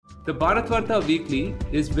The Bharatvaarta Weekly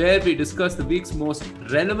is where we discuss the week's most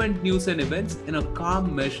relevant news and events in a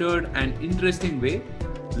calm, measured, and interesting way,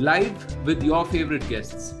 live with your favorite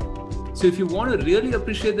guests. So if you want to really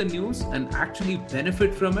appreciate the news and actually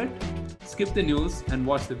benefit from it, skip the news and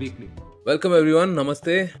watch the weekly. Welcome everyone,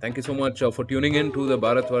 Namaste. Thank you so much for tuning in to the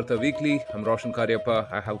Bharatvaarta Weekly. I'm Roshan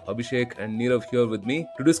Karyappa. I have Abhishek and Nirav here with me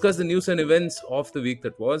to discuss the news and events of the week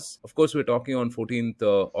that was. Of course, we're talking on 14th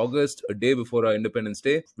August, a day before our Independence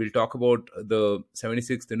Day. We'll talk about the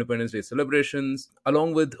 76th Independence Day celebrations,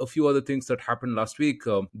 along with a few other things that happened last week.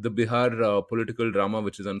 The Bihar political drama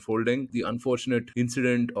which is unfolding, the unfortunate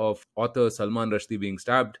incident of author Salman Rushdie being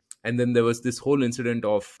stabbed, and then there was this whole incident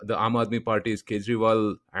of the Aam Aadmi Party's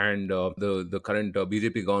Kejriwal and the current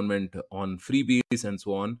BJP government on freebies and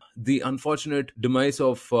so on. The unfortunate demise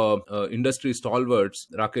of industry stalwarts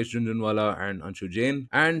Rakesh Jhunjhunwala and Anshu Jain,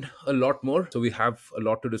 and a lot more. So we have a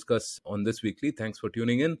lot to discuss on this weekly. Thanks for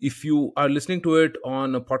tuning in. If you are listening to it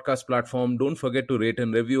on a podcast platform, don't forget to rate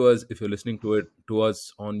and review us. If you're listening to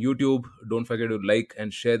us on YouTube, don't forget to like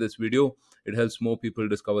and share this video. It helps more people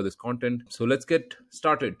discover this content. So let's get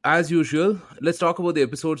started. As usual, let's talk about the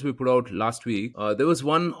episodes we put out last week. There was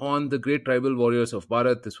one on the great tribal warriors of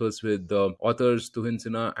Bharat. This was with authors Tuhin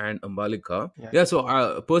Sinha and Ambalika.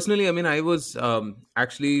 So personally, I was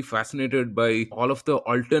actually fascinated by all of the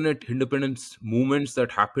alternate independence movements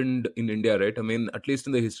that happened in India, right? At least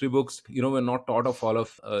in the history books, we're not taught of all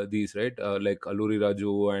of these, right? Like Alluri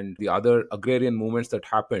Raju and the other agrarian movements that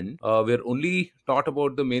happened. We're only taught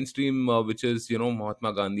about the mainstream which is,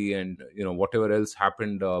 Mahatma Gandhi and, whatever else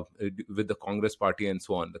happened with the Congress party and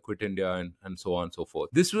so on, the Quit India and so on and so forth.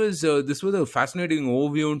 This was a fascinating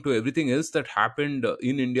overview into everything else that happened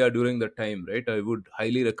in India during that time, right? I would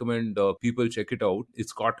highly recommend people check it out.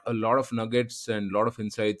 It's got a lot of nuggets and a lot of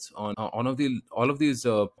insights on all of these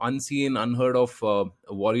unseen, unheard of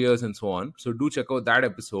warriors and so on. So do check out that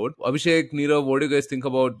episode. Abhishek, Nirav, what do you guys think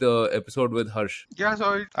about the episode with Harsh? Yeah,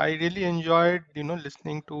 so I really enjoyed,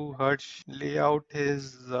 listening to Harsh lay out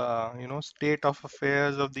his, state of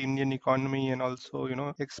affairs of the Indian economy, and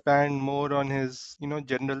also, expand more on his,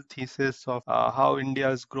 general thesis of how India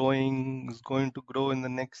is going to grow in the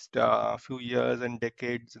next few years and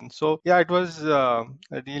decades. And so, yeah, it was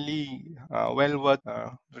really well worth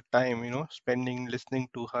the time, spending listening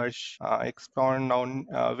to Harsh expound on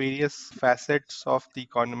various facets of the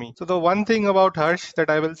economy. So the one thing about Harsh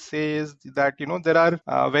that I will say is that, there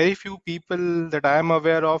are very few people that I am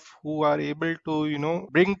aware of who are able to,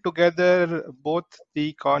 bring together both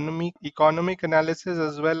the economic analysis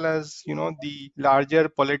as well as, the larger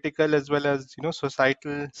political as well as,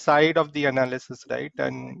 societal side of the analysis, right?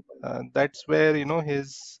 And that's where,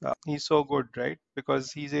 he's so good, right?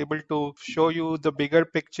 Because he's able to show you the bigger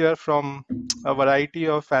picture from a variety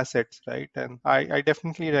of facets, right? And I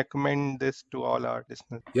definitely recommend this to all our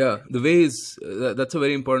listeners. Yeah, the way that's a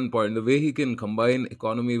very important point. The way he can combine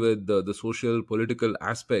economy with the social, political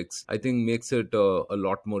aspects, I think makes it a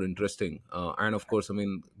lot more interesting. And of course,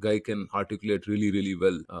 guy can articulate really, really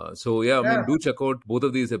well. Do check out both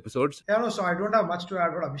of these episodes. Yeah, no, so I don't have much to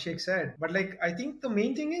add what Abhishek said, but I think the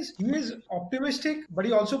main thing is he is optimistic, but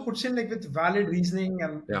he also puts in with valid reasoning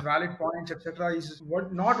and valid points, etc. He's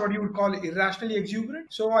not what you would call irrationally exuberant.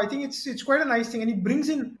 So I think it's quite a nice thing, and he brings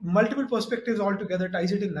in multiple perspectives all together,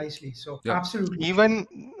 ties it in nicely. So absolutely. Even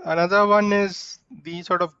another one is the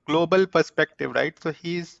sort of global perspective, right? So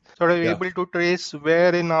he's sort of able to trace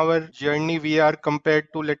where in our journey we are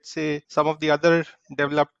compared to, let's say, some of the other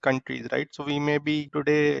developed countries, right? So we may be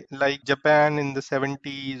today like Japan in the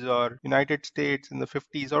 70s or United States in the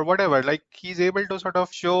 50s or whatever. He's able to sort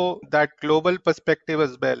of show that global perspective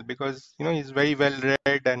as well, because he's very well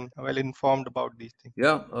read and well informed about these things.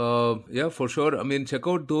 Yeah, for sure. Check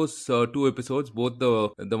out those two episodes, both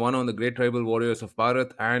the one on the great tribal warriors of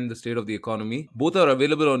Bharat and the state of the economy. Both are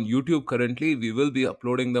available on YouTube currently. We will be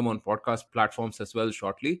uploading them on podcast platforms as well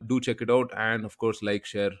shortly. Do check it out, and of course, like,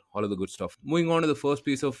 share, all of the good stuff. Moving on to the first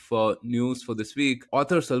piece of news for this week.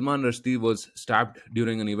 Author Salman Rushdie was stabbed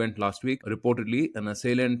during an event last week. Reportedly, an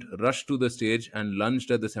assailant rushed to the stage and lunged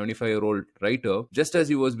at the 75-year-old writer just as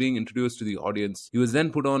he was being introduced to the audience. He was then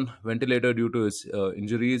put on ventilator due to his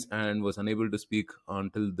injuries and was unable to speak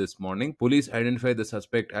until this morning. Police identified the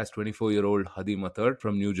suspect as 24-year-old Hadi Mathur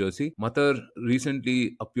from New Jersey. Mathur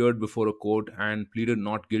recently appeared before a court and pleaded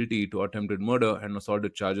not guilty to attempted murder and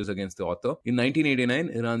assaulted charges against the author. In 1989,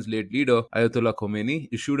 Iran's late leader Ayatollah Khomeini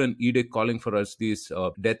issued an edict calling for Rushdie's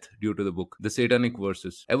death due to the book, The Satanic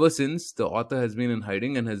Verses. Ever since, the author has been in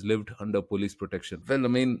hiding and has lived under police protection. Well,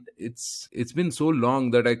 it's been so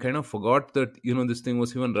long that I kind of forgot that, this thing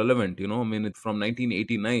was even relevant, it's from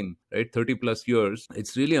 1989. right? 30 plus years.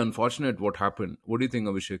 It's really unfortunate what happened. What do you think,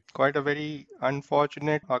 Abhishek? Quite a very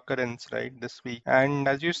unfortunate occurrence, right, this week. And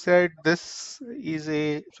as you said, this is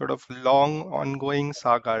a sort of long ongoing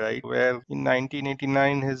saga, right, where in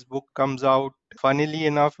 1989 his book comes out. Funnily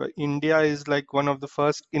enough, India is like one of the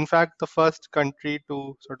first, in fact, the first country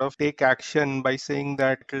to sort of take action by saying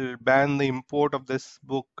that it'll ban the import of this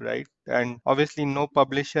book, right? And obviously, no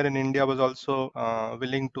publisher in India was also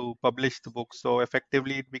willing to publish the book. So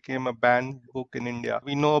effectively, it became a banned book in India.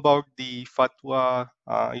 We know about the fatwa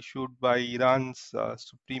issued by Iran's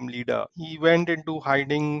supreme leader. He went into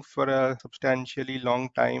hiding for a substantially long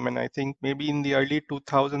time, and I think maybe in the early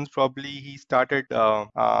 2000s, probably he started,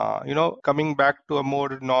 coming back to a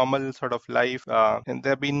more normal sort of life. And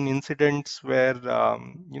there have been incidents where,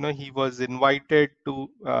 he was invited to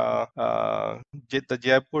the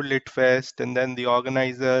Jaipur Lit Fest, and then the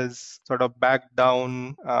organizers sort of backed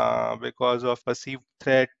down because of perceived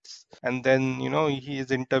threats. And then,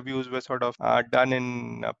 his interviews were sort of done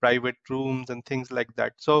in private rooms and things like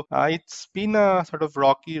that. So it's been a sort of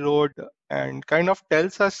rocky road, and kind of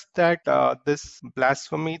tells us that this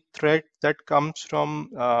blasphemy threat that comes from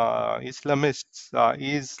Islamists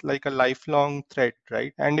is like a lifelong threat,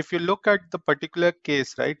 right? And if you look at the particular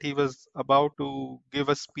case, right, he was about to give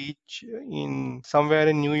a speech in somewhere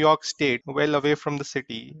in New York State, well away from the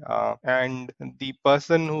city, and the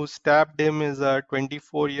person who stabbed him is a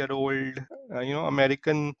 24-year-old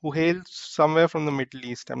American who hails somewhere from the Middle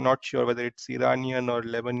East. I'm not sure whether it's Iranian or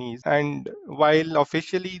Lebanese. And while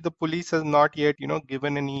officially the police has not yet,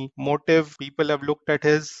 given any motive, people have looked at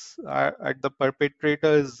at the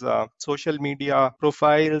perpetrator's social media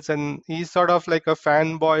profiles, and he's sort of like a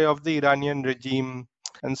fanboy of the Iranian regime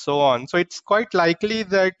and so on. So it's quite likely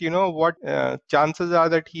that, chances are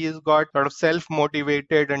that he has got sort of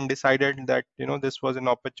self-motivated and decided that, this was an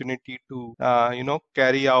opportunity to,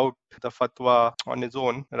 carry out the fatwa on his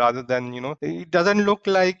own, rather than, it doesn't look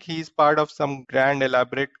like he's part of some grand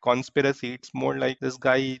elaborate conspiracy. It's more like this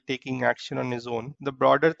guy taking action on his own. The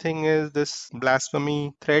broader thing is this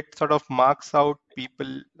blasphemy threat sort of marks out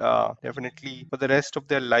people definitely for the rest of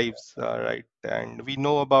their lives, right? And we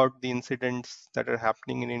know about the incidents that are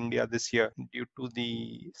happening in India this year due to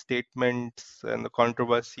the statements and the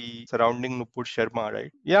controversy surrounding Nupur Sharma,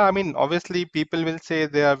 right? Yeah, I mean, obviously people will say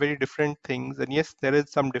they are very different things, and yes, there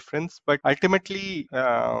is some difference, but ultimately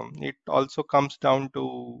it also comes down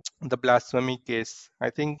to the blasphemy case.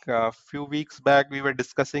 I think a few weeks back we were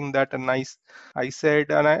discussing that, and I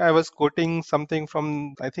said, and I was quoting something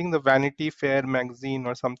from, I think, the Vanity Fair magazine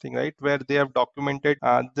or something, right, where they have documented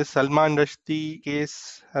the Salman Rushdie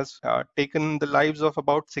case has taken the lives of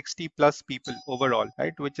about 60 plus people overall,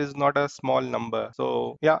 right, which is not a small number.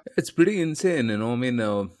 So yeah, it's pretty insane, I mean,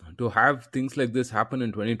 to have things like this happen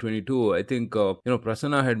in 2022. I think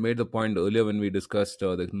Prasanna had made the point earlier when we discussed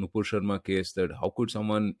the Nupur Sharma case, that how could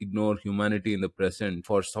someone ignore humanity in the present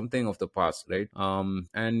for something of the past, right?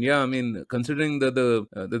 And yeah, I mean, considering that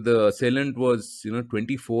the assailant was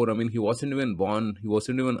 24, I mean, he wasn't even born, he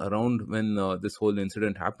wasn't even around when this whole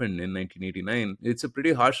incident happened in 1989. It's a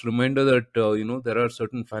pretty harsh reminder that there are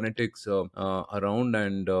certain fanatics around,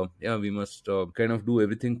 and yeah, we must kind of do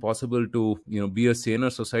everything possible to be a saner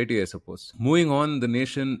society, I suppose. Moving on, the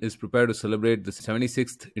nation is prepared to celebrate the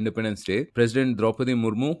 76th Independence Day. President Draupadi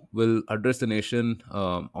Murmu will address the nation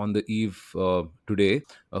on the eve today.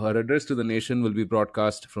 Her address to the nation will be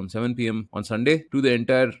broadcast from 7 p.m. on Sunday to the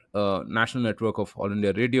entire national network of All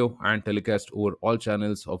India Radio, and telecast over all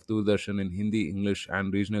channels of Doordarshan in Hindi, English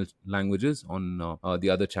and regional languages on the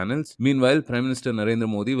other channels. Meanwhile, Prime Minister Narendra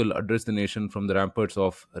Modi will address the nation from the ramparts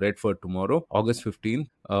of Red Fort tomorrow, August 15th.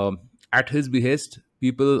 At his behest,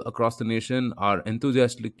 people across the nation are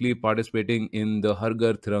enthusiastically participating in the Har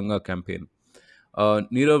Ghar Tiranga campaign.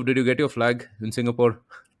 Nirav, did you get your flag in Singapore?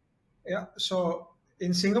 Yeah, so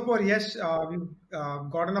in Singapore, yes, we've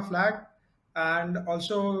gotten a flag, and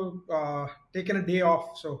also taken a day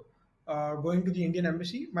off. So going to the Indian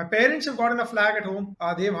embassy. My parents have gotten a flag at home.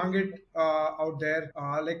 They've hung it out there.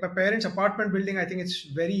 Like my parents' apartment building, I think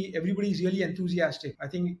everybody is really enthusiastic. I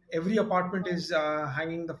think every apartment is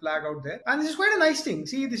hanging the flag out there. And this is quite a nice thing.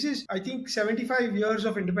 See, this is, I think, 75 years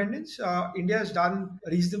of independence. India has done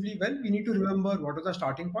reasonably well. We need to remember what was the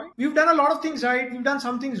starting point. We've done a lot of things right. We've done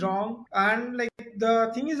some things wrong. And like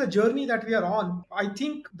the thing is, the journey that we are on, I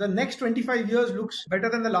think the next 25 years looks better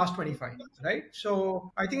than the last 25, right?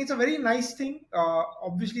 So I think it's a very nice thing.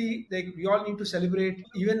 Obviously, like we all need to celebrate,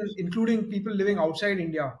 even including people living outside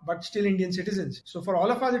India, but still Indian citizens. So for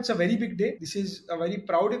all of us, it's a very big day. This is a very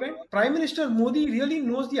proud event. Prime Minister Modi really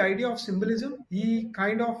knows the idea of symbolism. He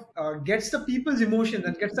kind of gets the people's emotions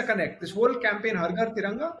and gets the connect. This whole campaign, Har Ghar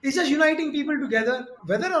Tiranga, is just uniting people together,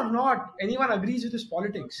 whether or not anyone agrees with his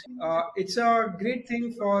politics. It's a great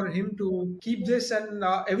thing for him to keep this, and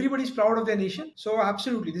everybody's proud of their nation. So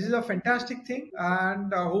absolutely, this is a fantastic thing,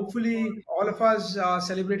 and hopefully all of us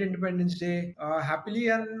celebrate Independence Day happily.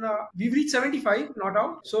 And we've reached 75, not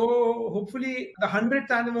out. So hopefully the 100th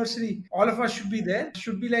anniversary, all of us should be there.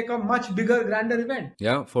 Should be like a much bigger, grander event.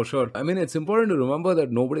 Yeah, for sure. I mean, it's important to remember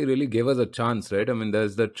that nobody really gave us a chance, right? I mean,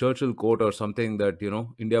 there's the Churchill quote or something that,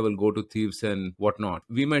 India will go to thieves and whatnot.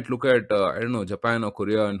 We might look at, I don't know, Japan or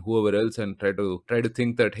Korea and whoever else and try to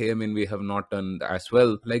think that, hey, I mean, we have not done as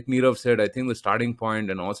well. Like Nirav said, I think the starting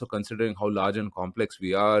point, and also considering how large and complex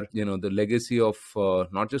we are, the legacy of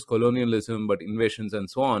not just colonialism, but invasions and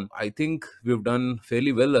so on, I think we've done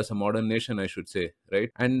fairly well as a modern nation, I should say,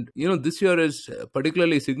 right? And, this year is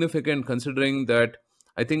particularly significant considering that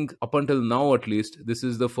I think up until now, at least, this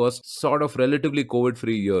is the first sort of relatively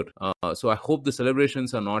COVID-free year. So I hope the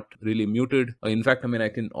celebrations are not really muted. In fact, I mean, I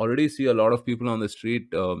can already see a lot of people on the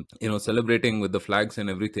street, celebrating with the flags and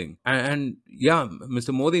everything. And yeah,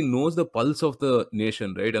 Mr. Modi knows the pulse of the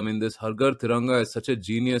nation, right? I mean, this Har Ghar Tiranga is such a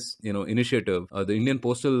genius, initiative. The Indian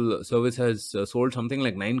Postal Service has sold something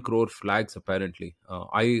like 9 crore flags, apparently.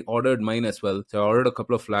 I ordered mine as well. So I ordered a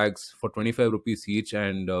couple of flags for 25 rupees each,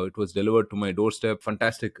 and it was delivered to my doorstep.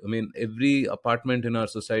 Fantastic. I mean, every apartment in our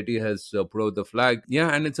society has put out the flag. Yeah,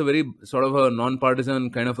 and it's a very sort of a non-partisan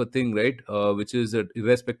kind of a thing, right? Which is that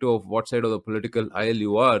irrespective of what side of the political aisle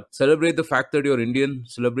you are, celebrate the fact that you're Indian,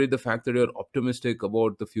 celebrate the fact that you're optimistic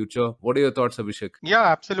about the future. What are your thoughts, Abhishek? Yeah,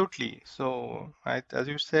 absolutely. So, as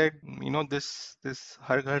you said, this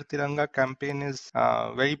Har Ghar Tiranga campaign is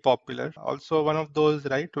very popular. Also, one of those,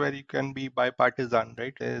 right, where you can be bipartisan,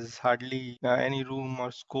 right? There's hardly any room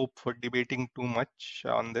or scope for debating too much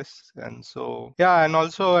on this. And so, yeah, and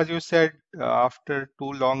also, as you said, after 2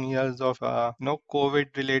 long years of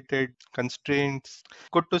COVID related constraints,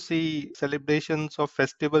 good to see celebrations of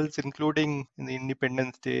festivals, including in the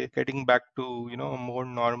Independence Day, getting back to a more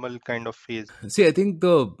normal kind of phase. See, I think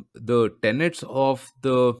the tenets of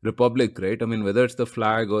the republic, right? I mean, whether it's the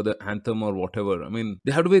flag or the anthem or whatever, I mean,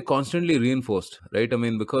 they have to be constantly reinforced, right? I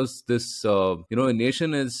mean, because this a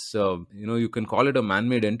nation is you can call it a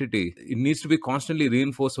man-made entity. It needs to be constantly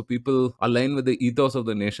reinforced so people align with the ethos of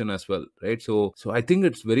the nation as well, right? So I think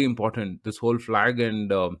it's very important, this whole flag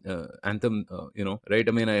and anthem, right?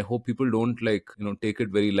 I mean, I hope people don't take it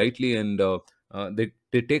very lightly, and they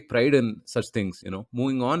take pride in such things,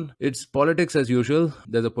 Moving on, it's politics as usual.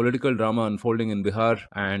 There's a political drama unfolding in Bihar,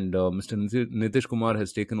 and Mr. Nitish Kumar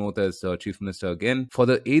has taken oath as Chief Minister again for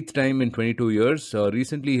the 8th time in 22 years.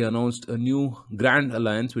 Recently, he announced a new grand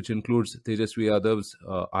alliance, which includes Tejasvi Yadav's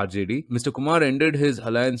RJD. Mr. Kumar ended his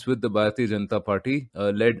alliance with the Bharatiya Janata Party,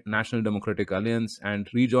 led National Democratic Alliance, and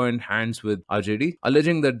rejoined hands with RJD,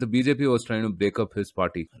 alleging that the BJP was trying to break up his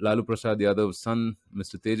party. Lalu Prasad Yadav's son,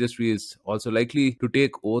 Mr. Tejasvi, is also likely to take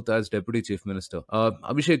oath as Deputy Chief Minister.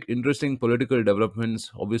 Abhishek, interesting political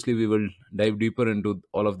developments. Obviously, we will dive deeper into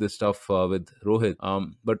all of this stuff with Rohit.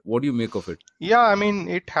 But what do you make of it? Yeah, I mean,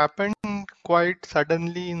 it happened quite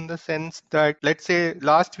suddenly in the sense that, let's say,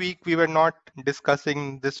 last week we were not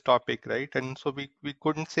discussing this topic, right? And so we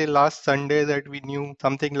couldn't say last Sunday that we knew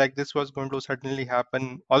something like this was going to suddenly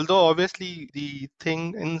happen. Although obviously the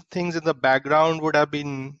things in the background would have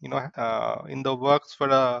been, in the works for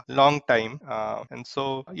a long time. And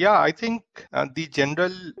so, yeah, I think the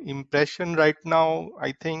general impression right now,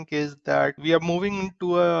 I think, is that we are moving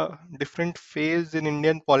into a different phase in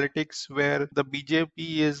Indian politics where the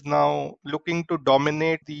BJP is now looking to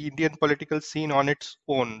dominate the Indian political scene on its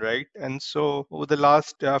own, right? And so over the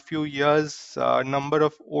last few years, a number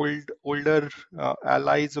of older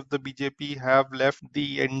allies of the BJP have left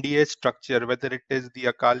the NDA structure, whether it is the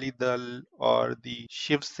Akali Dal or the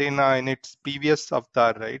Shiv Sena in its previous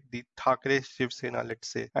avatar, right? The Thackeray Shiv Sena, let's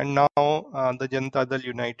say. And now the Janata Dal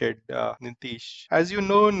United, Nitish. As you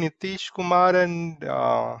know, Nitish Kumar and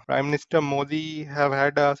Prime Minister Modi have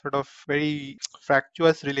had a sort of very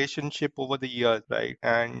fractious relationship over the years, right?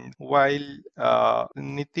 And while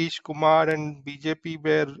Nitish Kumar and BJP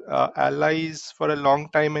were allies for a long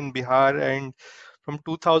time in Bihar, and from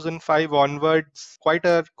 2005 onwards, quite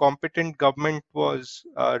a competent government was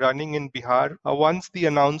running in Bihar. Once the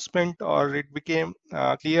announcement or it became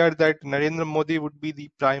clear that Narendra Modi would be the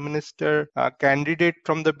Prime Minister candidate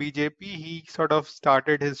from the BJP, he sort of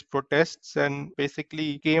started his protests and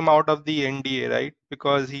basically came out of the NDA, right?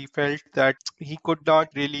 Because he felt that he could not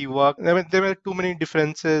really work. I mean, there were too many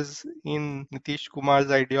differences in Nitish Kumar's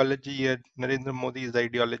ideology and Narendra Modi's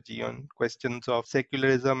ideology on questions of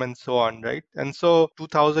secularism and so on, right? And so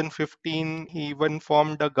 2015, he even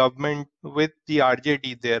formed a government with the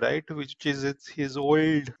RJD there, right? Which is his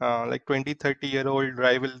old, like 20, 30-year-old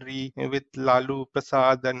rivalry with Lalu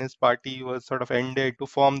Prasad and his party was sort of ended to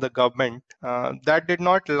form the government. That did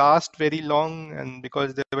not last very long, and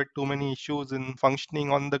because there were too many issues in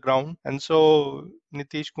functioning on the ground. And so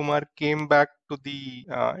Nitish Kumar came back to the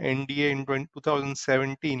NDA in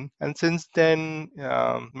 2017, and since then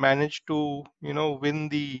managed to win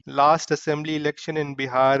the last assembly election in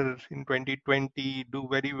Bihar in 2020, do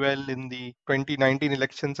very well in the 2019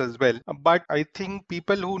 elections as well. But I think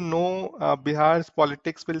people who know Bihar's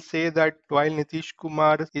politics will say that while Nitish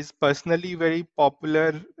Kumar is personally very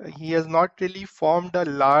popular, he has not really formed a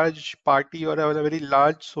large party or a very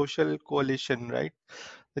large social coalition, right?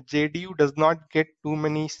 The JDU does not get too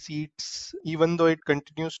many seats, even though it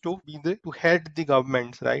continues to be to head the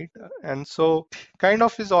governments, right? And so kind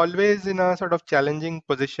of is always in a sort of challenging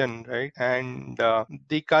position, right? And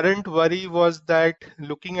the current worry was that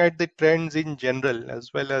looking at the trends in general,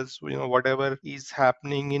 as well as whatever is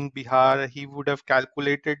happening in Bihar, he would have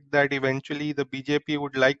calculated that eventually the BJP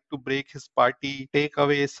would like to break his party, take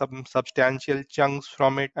away some substantial chunks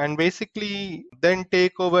from it, and basically then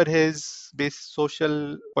take over his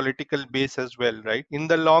social political base as well, right? In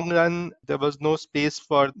the long run, there was no space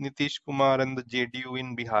for Nitish Kumar and the JDU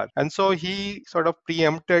in Bihar. And so he sort of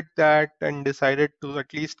preempted that and decided to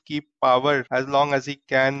at least keep power as long as he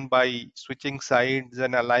can by switching sides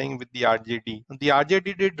and allying with the RJD. The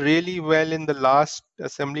RJD did really well in the last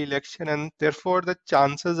assembly election, and therefore the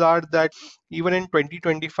chances are that even in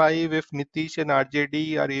 2025, if Nitish and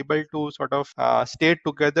RJD are able to sort of stay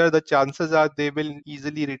together, the chances are they will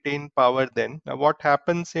easily retain power then. Now, what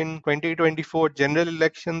happens in 2024 general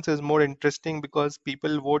elections is more interesting because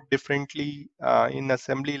people vote differently in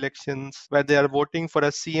assembly elections, where they are voting for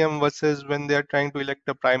a CM versus when they are trying to elect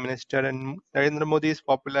a prime minister. And Narendra Modi's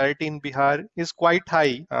popularity in Bihar is quite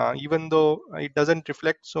high, even though it doesn't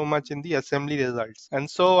reflect so much in the assembly results. And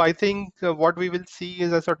so I think what we will see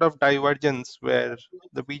is a sort of divergence where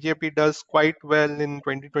the BJP does quite well in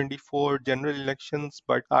 2024 general elections,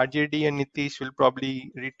 but RJD and Nitish will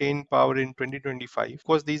probably retain power in 2025. Of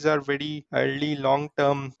course, these are very early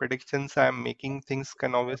long-term predictions I'm making. Things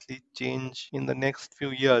can obviously change in the next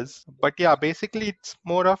few years. But yeah, basically it's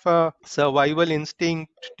more of a survival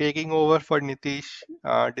instinct taking over for Nitish,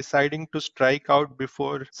 deciding to strike out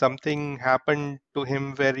before something happened to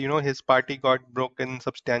him where his party got broken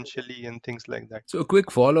substantially and things like that. So a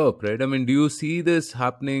quick follow-up, right? I mean, do you see this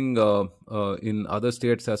happening in other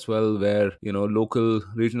states as well, where local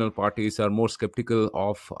regional parties are more skeptical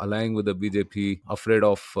of allying with the BJP, afraid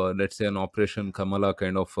of let's say an Operation Kamala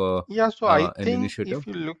kind of so I an think initiative? if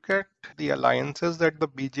you look at the alliances that the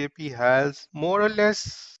BJP has, more or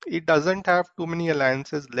less it doesn't have too many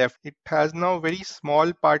alliances left. It has now very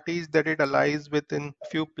small parties that it allies with in a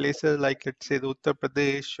few places, like let's say the Uttar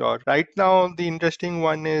Pradesh, or right now the interesting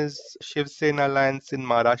one is Shiv Sena alliance in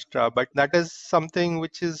Maharashtra. But that is something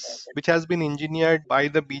which has been engineered by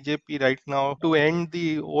the BJP right now to end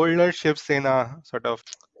the older Shiv Sena sort of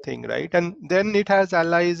thing, right? And then it has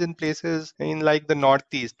allies in places in like the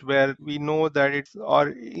northeast, where we know that it's,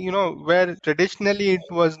 or where traditionally it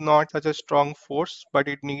was not such a strong force, but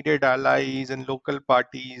it needed allies and local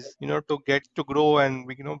parties to get to grow and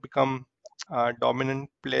become a dominant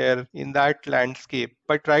player in that landscape.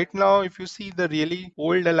 But right now, if you see the really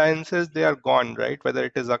old alliances, they are gone, right? Whether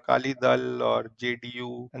it is Akali Dal or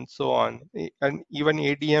JDU and so on. And even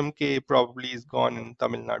ADMK probably is gone in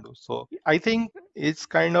Tamil Nadu. So I think it's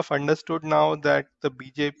kind of understood now that the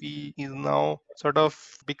BJP is now sort of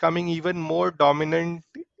becoming even more dominant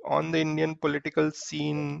on the Indian political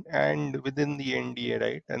scene and within the NDA,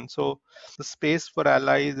 right? And so the space for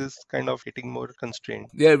allies is kind of getting more constrained.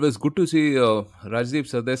 Yeah, it was good to see Rajdeep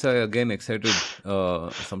Sardesai again excited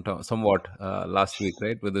somewhat last week,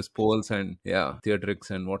 right, with his polls and theatrics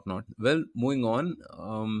and whatnot. Well, moving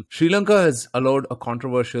on, Sri Lanka has allowed a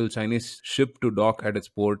controversial Chinese ship to dock at its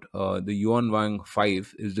port. The Yuan Wang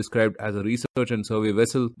 5 is described as a research and survey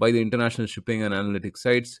vessel by the international shipping and analytics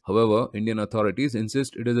sites. However, Indian authorities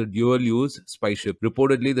insist it is a dual-use spy ship.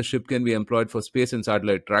 Reportedly, the ship can be employed for space and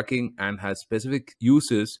satellite tracking and has specific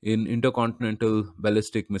uses in intercontinental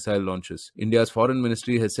ballistic missile launches. India's foreign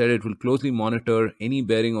ministry has said it will closely monitor any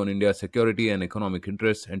bearing on India's security and economic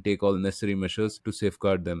interests and take all necessary measures to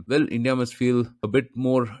safeguard them. Well, India must feel a bit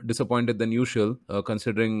more disappointed than usual,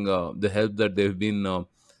 considering the help that they've been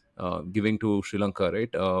giving to Sri Lanka, right?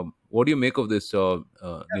 What do you make of this, Nirav?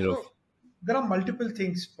 So there are multiple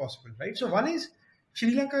things possible, right? So one is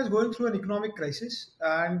Sri Lanka is going through an economic crisis,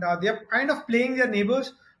 and they are kind of playing their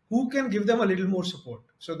neighbors who can give them a little more support.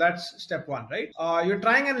 So that's step one, right? You're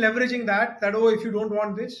trying and leveraging that oh, if you don't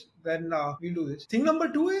want this, then we'll do this. Thing number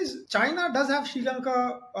two is China does have Sri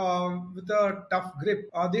Lanka with a tough grip.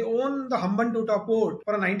 They own the Hambantota port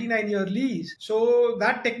for a 99-year lease. So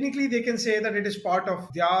that technically they can say that it is part of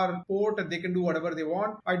their port and they can do whatever they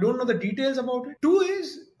want. I don't know the details about it. Two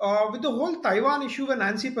is with the whole Taiwan issue, when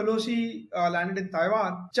Nancy Pelosi landed in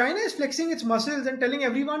Taiwan, China is flexing its muscles and telling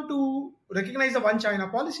everyone to recognize the One China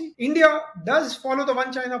policy. India does follow the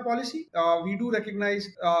One China policy. We do recognize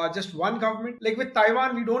just one government. Like with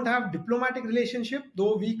Taiwan, we don't have diplomatic relationship,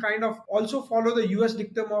 though we kind of also follow the US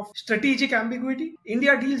dictum of strategic ambiguity.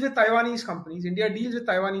 India deals with Taiwanese companies. India deals with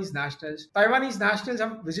Taiwanese nationals. Taiwanese nationals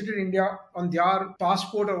have visited India on their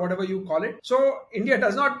passport or whatever you call it. So India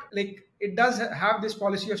does not it does have this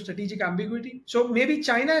policy of strategic ambiguity. So maybe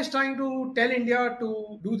China is trying to tell India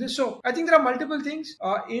to do this. So I think there are multiple things.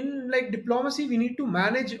 In diplomacy, we need to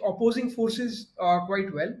manage opposing forces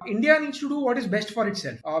quite well. India needs to do what is best for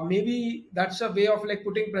itself. Maybe that's a way of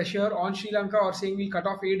putting pressure on Sri Lanka or saying we'll cut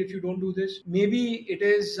off aid if you don't do this. Maybe it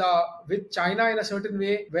is with China in a certain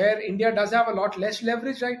way where India does have a lot less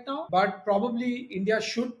leverage right now, but probably India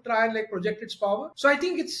should try and project its power. So I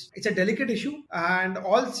think it's a delicate issue and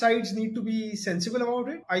all sides need to be sensible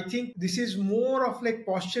about it. I think this is more of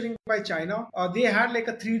posturing by China. They had a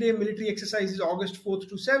 3-day military exercises August 4th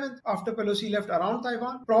to 7th after Pelosi left around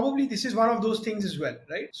Taiwan. Probably this is one of those things as well,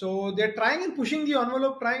 right? So they're trying and pushing the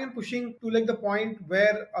envelope, trying and pushing to the point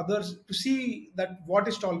where others to see that what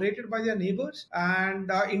is tolerated by their neighbors,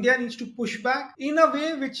 and India needs to push back in a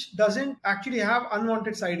way which doesn't actually have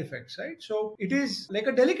unwanted side effects, right? So it is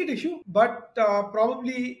a delicate issue, but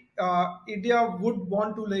probably India would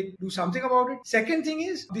want to do something about it. Second thing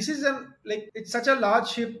is, this is it's such a large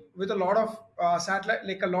ship with a lot of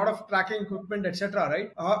satellite, a lot of tracking equipment, etc.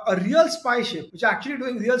 Right? A real spy ship, which actually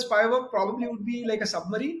doing real spy work, probably would be a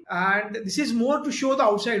submarine. And this is more to show the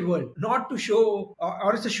outside world, not to show,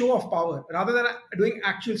 or it's a show of power, rather than doing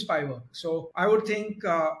actual spy work. So I would think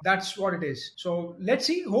that's what it is. So let's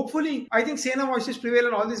see. Hopefully, I think Sena voices prevail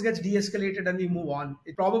and all this gets de-escalated and we move on.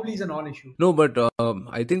 It probably is a non-issue. No, but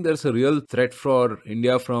I think there's a real threat for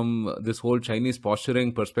India from this whole Chinese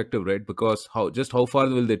posturing perspective, right? Because how far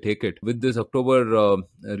will they take it with this October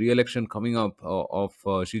re-election coming up of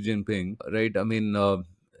Xi Jinping, right? I mean,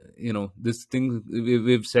 this thing,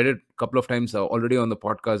 we've said it a couple of times already on the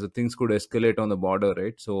podcast, that things could escalate on the border,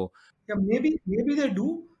 right? So yeah, maybe they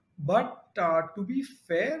do, but to be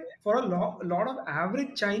fair, for a lot of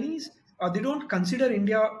average Chinese, they don't consider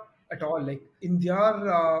India at all. In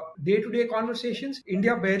their day-to-day conversations,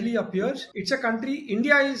 India barely appears. It's a country,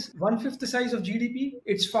 India is 1/5 the size of GDP.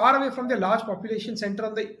 It's far away from the large population center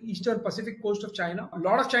on the eastern Pacific coast of China. A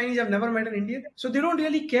lot of Chinese have never met an Indian, so they don't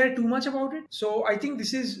really care too much about it. So I think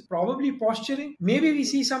this is probably posturing. Maybe we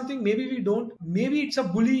see something, maybe we don't. Maybe it's a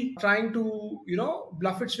bully trying to,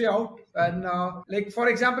 bluff its way out. And for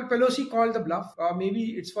example, Pelosi called the bluff. Maybe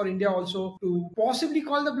it's for India also to possibly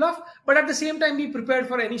call the bluff, but at the same time be prepared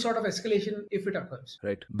for any sort of escalation if it occurs.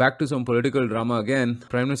 Right. Back to some political drama again.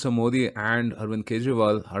 Prime Minister Modi and Arvind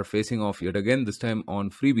Kejriwal are facing off yet again, this time on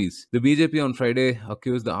freebies. The BJP on Friday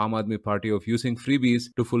accused the Aam Aadmi Party of using freebies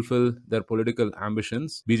to fulfill their political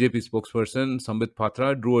ambitions. BJP spokesperson Sambit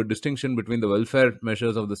Patra drew a distinction between the welfare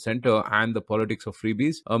measures of the centre and the politics of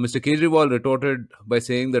freebies. Mr. Kejriwal retorted by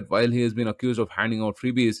saying that while he has been accused of handing out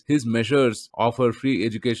freebies, his measures offer free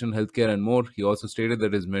education, healthcare and more. He also stated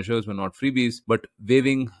that his measures were not freebies, but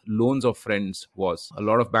waiving loans of friends was. A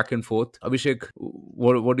lot of back and forth. Abhishek,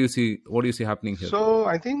 what do you see? What do you see happening here? So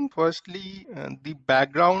I think firstly, the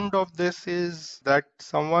background of this is that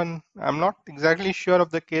someone, I'm not exactly sure of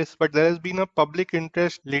the case, but there has been a public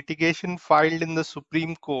interest litigation filed in the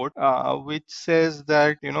Supreme Court, which says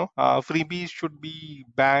that freebies should be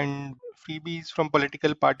banned freebies from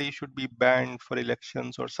political parties should be banned for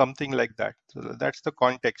elections or something like that. So that's the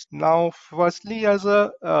context. Now, firstly, as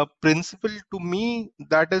a principle, to me,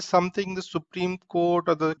 that is something the Supreme Court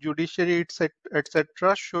or the judiciary,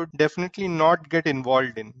 etc., should definitely not get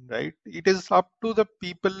involved in, right? It is up to the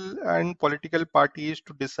people and political parties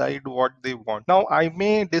to decide what they want. Now, I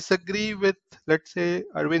may disagree with, let's say,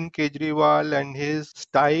 Arvind Kejriwal and his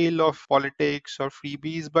style of politics or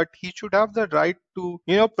freebies, but he should have the right to,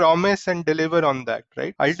 promise and deliver on that,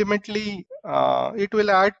 right? Ultimately, it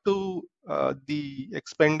will add to the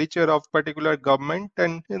expenditure of particular government,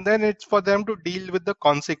 and then it's for them to deal with the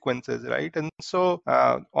consequences, right? And so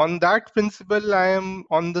on that principle, I am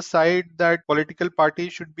on the side that political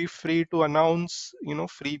parties should be free to announce,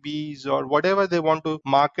 freebies or whatever they want to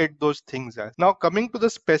market those things as. Now, coming to the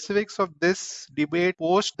specifics of this debate,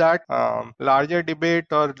 post that larger debate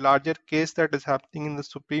or larger case that is happening in the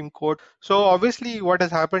Supreme Court. So obviously what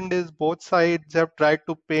has happened is both sides have tried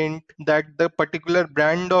to paint that the particular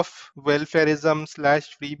brand of welfareism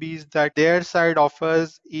 / freebies that their side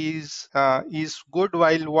offers is good,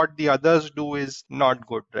 while what the others do is not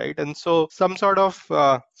good, right? And so some sort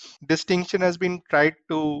of distinction has been tried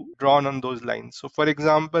to drawn on those lines. So for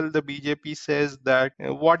example, the BJP says that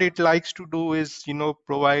what it likes to do is,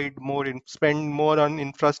 provide more and spend more on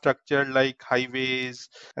infrastructure like highways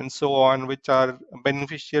and so on, which are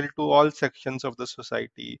beneficial to all sections of the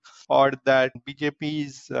society, or that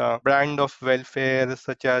BJP's brand of welfare,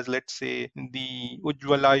 such as, let's say, the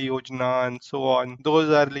Ujjwala Yojana and so on, those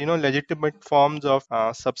are, legitimate forms of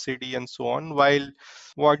subsidy and so on, while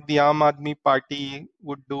what the Aam Aadmi Party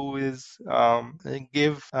would do is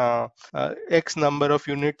give X number of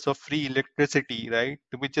units of free electricity, right,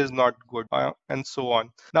 which is not good, and so on.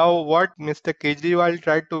 Now, what Mr. Kejriwal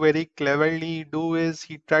tried to very cleverly do is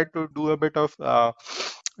he tried to do a bit of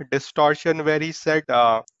distortion, where he said,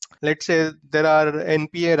 let's say there are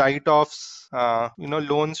NPA write-offs,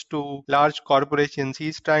 loans to large corporations.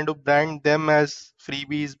 He's trying to brand them as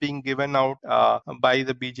freebies being given out by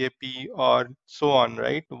the BJP or so on,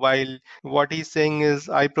 right? While what he's saying is,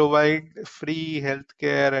 I provide free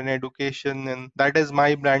healthcare and education, and that is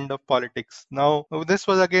my brand of politics. Now, this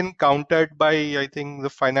was again countered by, I think, the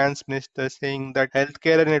finance minister saying that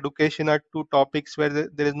healthcare and education are two topics where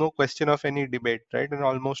there is no question of any debate, right? And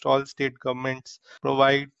almost all state governments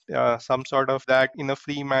provide some sort of that in a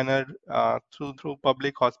free manner through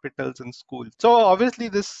public hospitals and schools. So obviously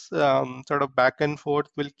this sort of back and forth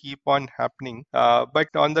will keep on happening. But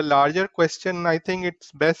on the larger question, I think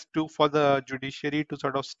it's best for the judiciary to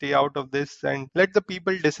sort of stay out of this and let the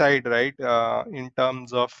people decide, right, in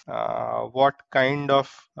terms of what kind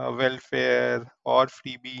of welfare or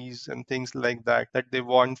freebies and things like that they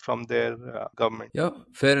want from their government. Yeah,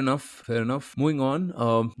 fair enough. Moving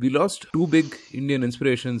on, we lost two big Indian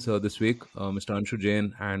inspirations this week, Mr. Anshu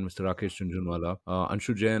Jain and Mr. Rakesh Jhunjhunwala.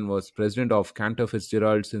 Anshu Jain was president of Cantor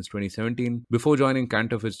Fitzgerald since 2017. Before joining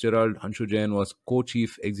Cantor Fitzgerald, Anshu Jain was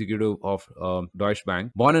co-chief executive of Deutsche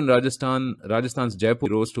Bank. Born in Rajasthan, Rajasthan's Jaipur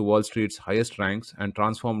rose to Wall Street's highest ranks and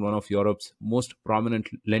transformed one of Europe's most prominent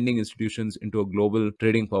lending institutions into a global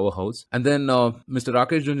trading powerhouse. And then Mr.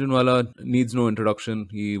 Rakesh Jhunjhunwala needs no introduction.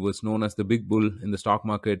 He was known as the big bull in the stock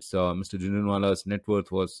markets. Mr. Jhunjhunwala's net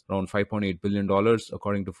worth was around $5.8 billion,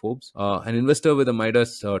 according to Forbes. An investor with a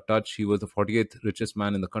Midas touch, he was the 48th richest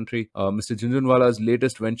man in the country. Mr. Jhunjhunwala's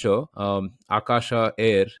latest venture, Akasha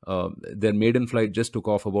Air, their maiden flight just took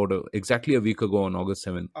off about exactly a week ago on August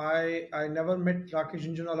 7th. I never met Rakesh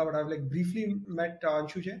Jhunjhunwala, but I've briefly met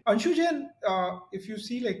Anshu Jain. Anshu Jain, if you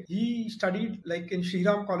see, he studied in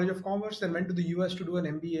Shriram College of Commerce, then went to the US to do an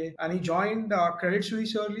MBA, and he joined Credit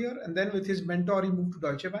Suisse earlier, and then with his mentor he moved to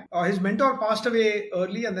Deutsche Bank. His mentor passed away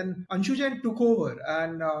early, and then Anshu Jain took over,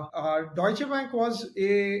 and Deutsche Bank was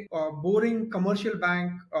a boring commercial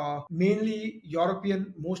bank, mainly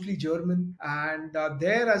European, mostly German, and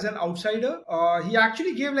there as an outsider, he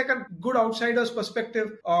actually gave a good outsider's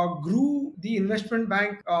perspective, grew the investment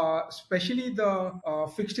bank, especially the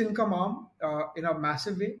fixed income arm, in a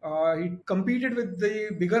massive way. He competed with the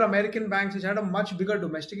bigger American banks, which had a much bigger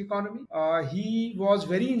domestic economy. He was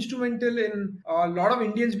very instrumental in a lot of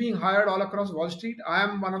Indians being hired all across Wall Street. I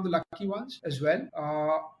am one of the lucky ones as well.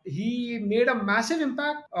 He made a massive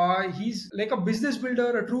impact. He's like a business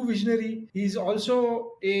builder, a true visionary. He's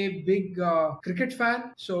also a big cricket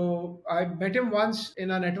fan. So I met him once in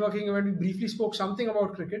a networking event. We briefly spoke something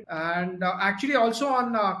about cricket, and actually also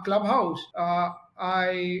on Clubhouse,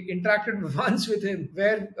 I interacted once with him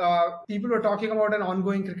where people were talking about an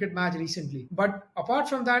ongoing cricket match recently. But apart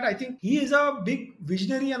from that, I think he is a big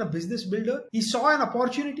visionary and a business builder. He saw an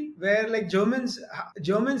opportunity where like Germans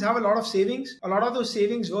have a lot of savings. A lot of those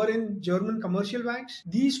savings were in German commercial banks.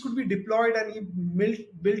 These could be deployed, and he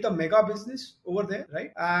built a mega business over there,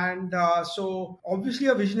 right? And so obviously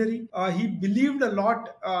a visionary. He believed a lot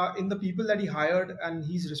in the people that he hired, and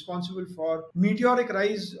he's responsible for meteoric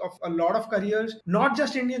rise of a lot of careers, not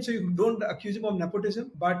just Indian. So you don't accuse him of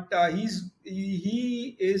nepotism, but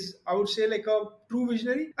he is, I would say, like a true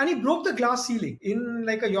visionary, and he broke the glass ceiling in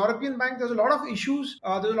like a European bank. There's a lot of issues.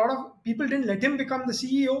 There's a lot of people didn't let him become the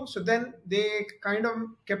CEO, so then they kind of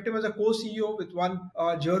kept him as a co-CEO, with one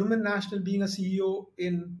German national being a CEO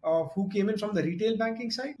in who came in from the retail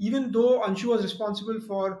banking side. Even though Anshu was responsible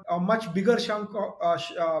for a much bigger chunk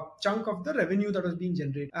of the revenue that was being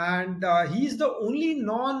generated, and he's the only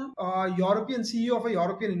non-European CEO of a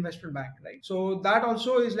European investment bank, right? So that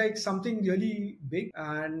also is like something really big,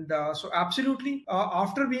 and so absolutely,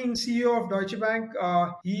 after being CEO of Deutsche Bank,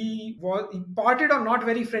 he parted on not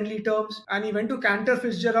very friendly terms, and he went to Cantor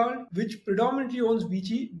Fitzgerald, which predominantly owns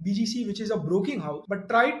BGC, which is a broking house, but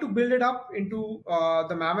tried to build it up into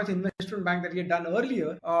the mammoth investment bank that he had done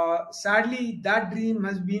earlier. Sadly, that dream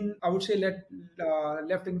has been, I would say,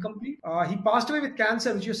 left incomplete. He passed away with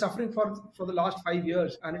cancer, which he was suffering for the last 5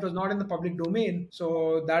 years, and it was not in the public domain.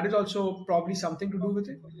 So that is also probably something to do with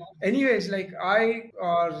it. Anyways, like I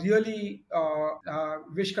really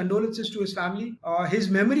wish condolences to his family. His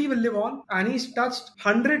memory will live on, and he's touched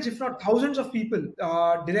hundreds, if not thousands, of people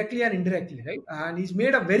directly and indirectly, right? And he's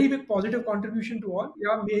made a very big positive contribution to all.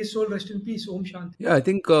 Yeah, may his soul rest in peace. Om Shanti. Yeah, I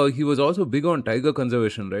think he was also big on tiger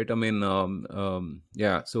conservation, right? I mean,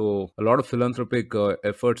 yeah, so a lot of philanthropic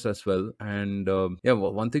efforts as well. And yeah,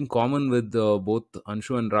 one thing common with both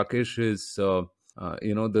Anshu and Rakesh is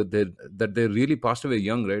that they really passed away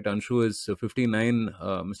young, right? Anshu is 59,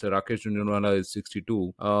 Mr. Rakesh Jhunjhunwala is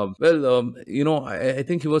 62. I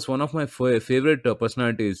think he was one of my favorite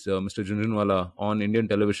personalities, Mr. Jhunjhunwala, on Indian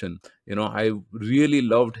television. I really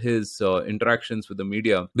loved his interactions with the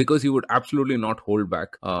media, because he would absolutely not hold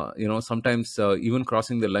back. Sometimes even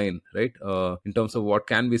crossing the line, right? In terms of what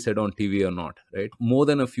can be said on TV or not, right? More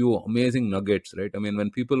than a few amazing nuggets, right? I mean,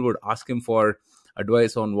 when people would ask him for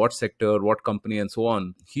advice on what sector, what company, and so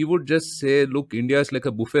on, he would just say, look, India is like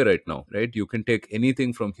a buffet right now, right? You can take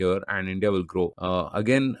anything from here and India will grow.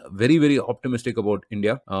 Again, very, very optimistic about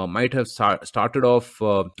India. Might have started off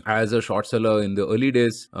as a short seller in the early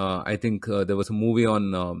days. I think there was a movie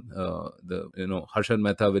on Harshad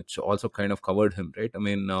Mehta, which also kind of covered him, right? I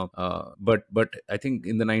mean, but I think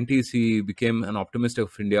in the 90s, he became an optimist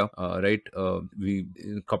of India, right? A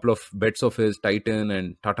couple of bets of his, Titan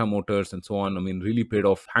and Tata Motors and so on, I mean, really paid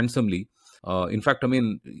off handsomely. In fact, I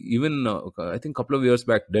mean, even I think a couple of years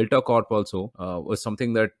back, Delta Corp also was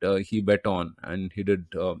something that he bet on, and he did.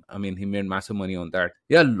 He made massive money on that.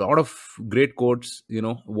 Yeah, a lot of great quotes.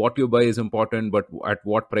 What you buy is important, but at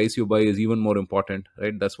what price you buy is even more important,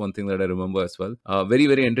 right? That's one thing that I remember as well. Very,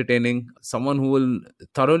 very entertaining. Someone who will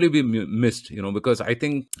thoroughly be missed. Because I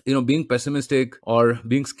think being pessimistic or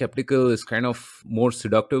being skeptical is kind of more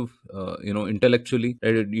seductive. Intellectually,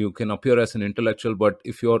 right? You can appear as an intellectual, but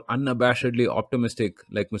if you're unabashed optimistic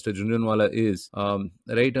like Mr. Jhunjhunwala is,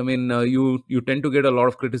 right? I mean, you tend to get a lot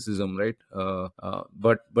of criticism, right?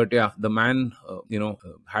 But yeah, the man,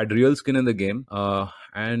 had real skin in the game,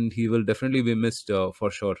 and he will definitely be missed for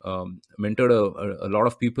sure. Mentored a lot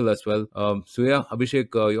of people as well. So yeah,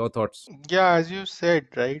 Abhishek, your thoughts? Yeah, as you said,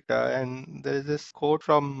 right? And there is this quote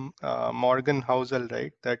from Morgan Housel,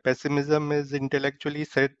 right? That pessimism is intellectually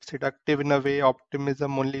seductive in a way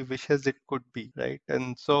optimism only wishes it could be, right?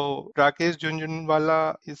 And so Rakesh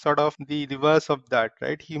Jhunjhunwala is sort of the reverse of that,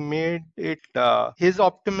 right? He made it, his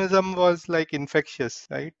optimism was like infectious,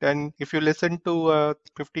 right? And if you listen to a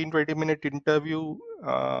 15-20 minute interview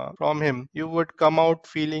from him, you would come out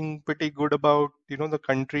feeling pretty good about the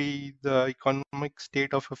country, the economic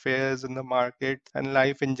state of affairs in the market, and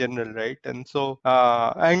life in general, right? And so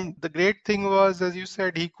and the great thing was, as you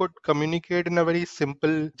said, he could communicate in a very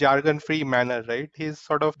simple, jargon-free manner, right? His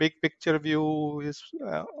sort of big picture view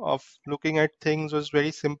of looking at things was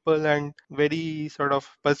very simple and very sort of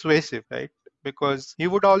persuasive, right? Because he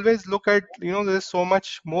would always look at, there's so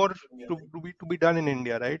much more to be done in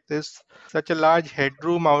India, right? There's such a large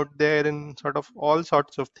headroom out there in sort of all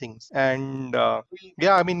sorts of things. And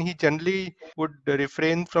yeah, I mean, he generally would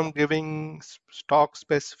refrain from giving stock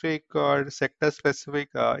specific or sector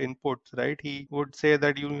specific inputs, right? He would say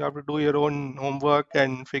that you have to do your own homework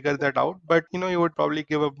and figure that out. But, he would probably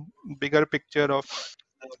give a bigger picture of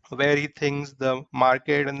where he thinks the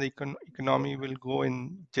market and the economy will go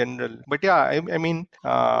in general. But yeah, I mean,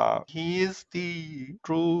 he is the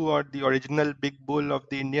true or the original big bull of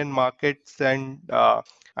the Indian markets, and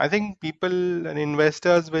I think people and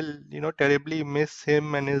investors will, terribly miss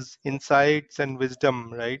him and his insights and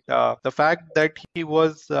wisdom, right? The fact that he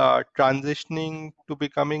was transitioning to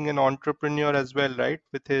becoming an entrepreneur as well, right,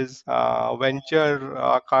 with his venture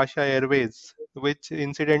Akasha Airways, which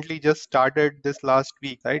incidentally just started this last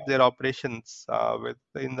week, right? Their operations with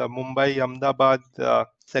in the Mumbai Ahmedabad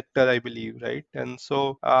sector, I believe, right? And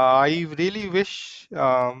so I really wish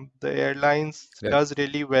the airlines does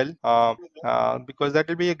really well, because that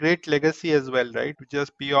will be a great legacy as well, right?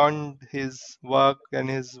 Just beyond his work and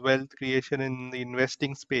his wealth creation in the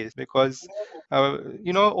investing space, because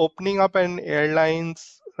opening up an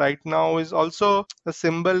airlines right now is also a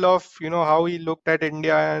symbol of how he looked at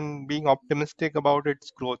India and being optimistic about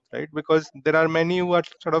its growth, right? Because there are many who are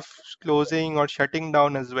sort of closing or shutting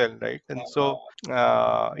down as well, right? And so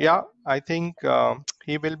yeah, I think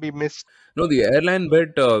he will be missed. No, the airline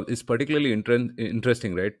bit is particularly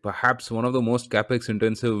interesting, right? Perhaps one of the most capex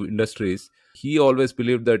intensive industries. He always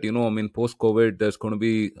believed that, post COVID, there's going to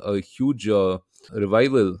be a huge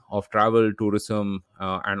revival of travel, tourism,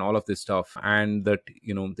 and all of this stuff. And that,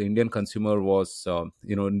 the Indian consumer was,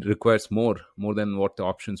 requires more than what the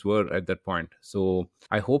options were at that point. So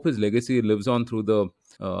I hope his legacy lives on through the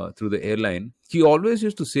airline. He always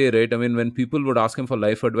used to say, right, I mean, when people would ask him for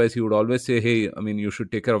life advice, he would always say, hey, I mean, you should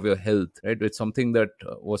take care of your health, right? It's something that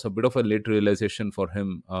was a bit of a late realization for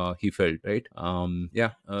him, he felt, right?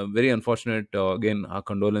 Very unfortunate. Again, our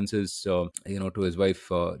condolences, to his wife,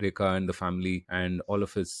 Rekha, and the family, and all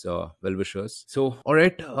of his well-wishers. So, all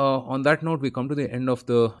right, on that note, we come to the end of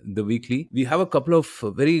the weekly. We have a couple of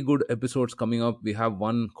very good episodes coming up. We have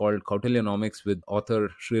one called Kautilyanomics with author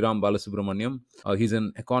Sriram Balasubramaniam. He's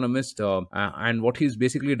an economist, and what he's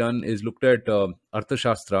basically done is looked at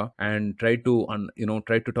Arthashastra and tried to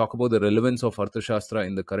talk about the relevance of Arthashastra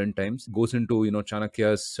in the current times. Goes into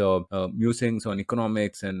Chanakya's musings on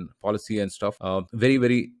economics and policy and stuff. Very,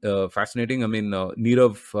 very fascinating. I mean,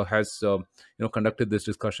 Nirav has conducted this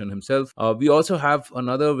discussion himself. We also have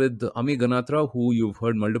another with Ami Ganatra, who you've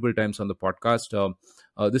heard multiple times on the podcast.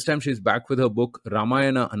 This time she's back with her book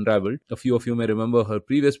Ramayana Unraveled. A few of you may remember her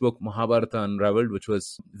previous book Mahabharata Unraveled, which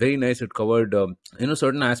was very nice. It covered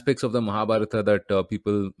certain aspects of the Mahabharata that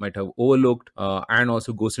people might have overlooked, and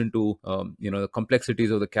also goes into the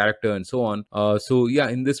complexities of the character and so on. So yeah,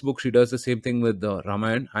 in this book she does the same thing with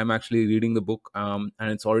Ramayana. I'm actually reading the book, and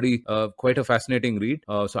it's already quite a fascinating read.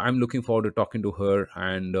 So I'm looking forward to talking to her,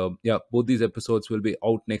 and both these episodes will be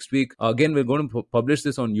out next week. Again, we're going to publish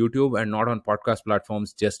this on YouTube and not on podcast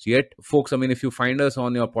platforms just yet, folks. I mean, if you find us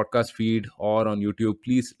on your podcast feed or on YouTube,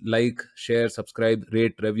 please like, share, subscribe,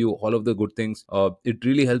 rate, review, all of the good things. It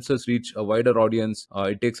really helps us reach a wider audience.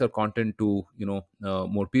 It takes our content to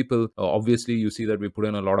more people. Obviously, you see that we put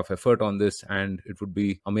in a lot of effort on this, and it would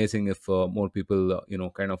be amazing if more people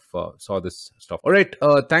saw this stuff. All right,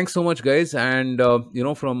 thanks so much, guys, and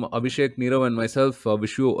from Abhishek, Nirav, and myself,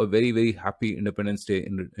 wish you a very, very happy Independence Day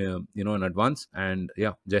in advance. And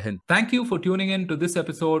yeah, Jai Hind. Thank you for tuning in to this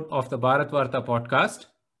episode of the Bharatvaarta podcast.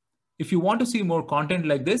 If you want to see more content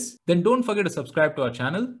like this, then don't forget to subscribe to our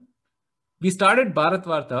channel. We started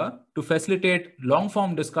Bharatvaarta to facilitate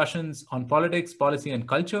long-form discussions on politics, policy, and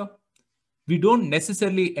culture. We don't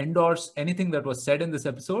necessarily endorse anything that was said in this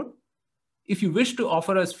episode. If you wish to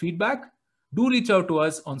offer us feedback, do reach out to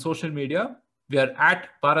us on social media. We are at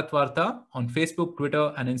Bharatvaarta on Facebook,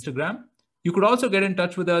 Twitter, and Instagram. You could also get in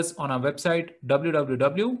touch with us on our website,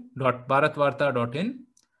 www.bharatvaarta.in.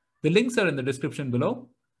 The links are in the description below.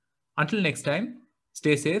 Until next time,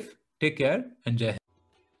 stay safe, take care, and Jai Hind.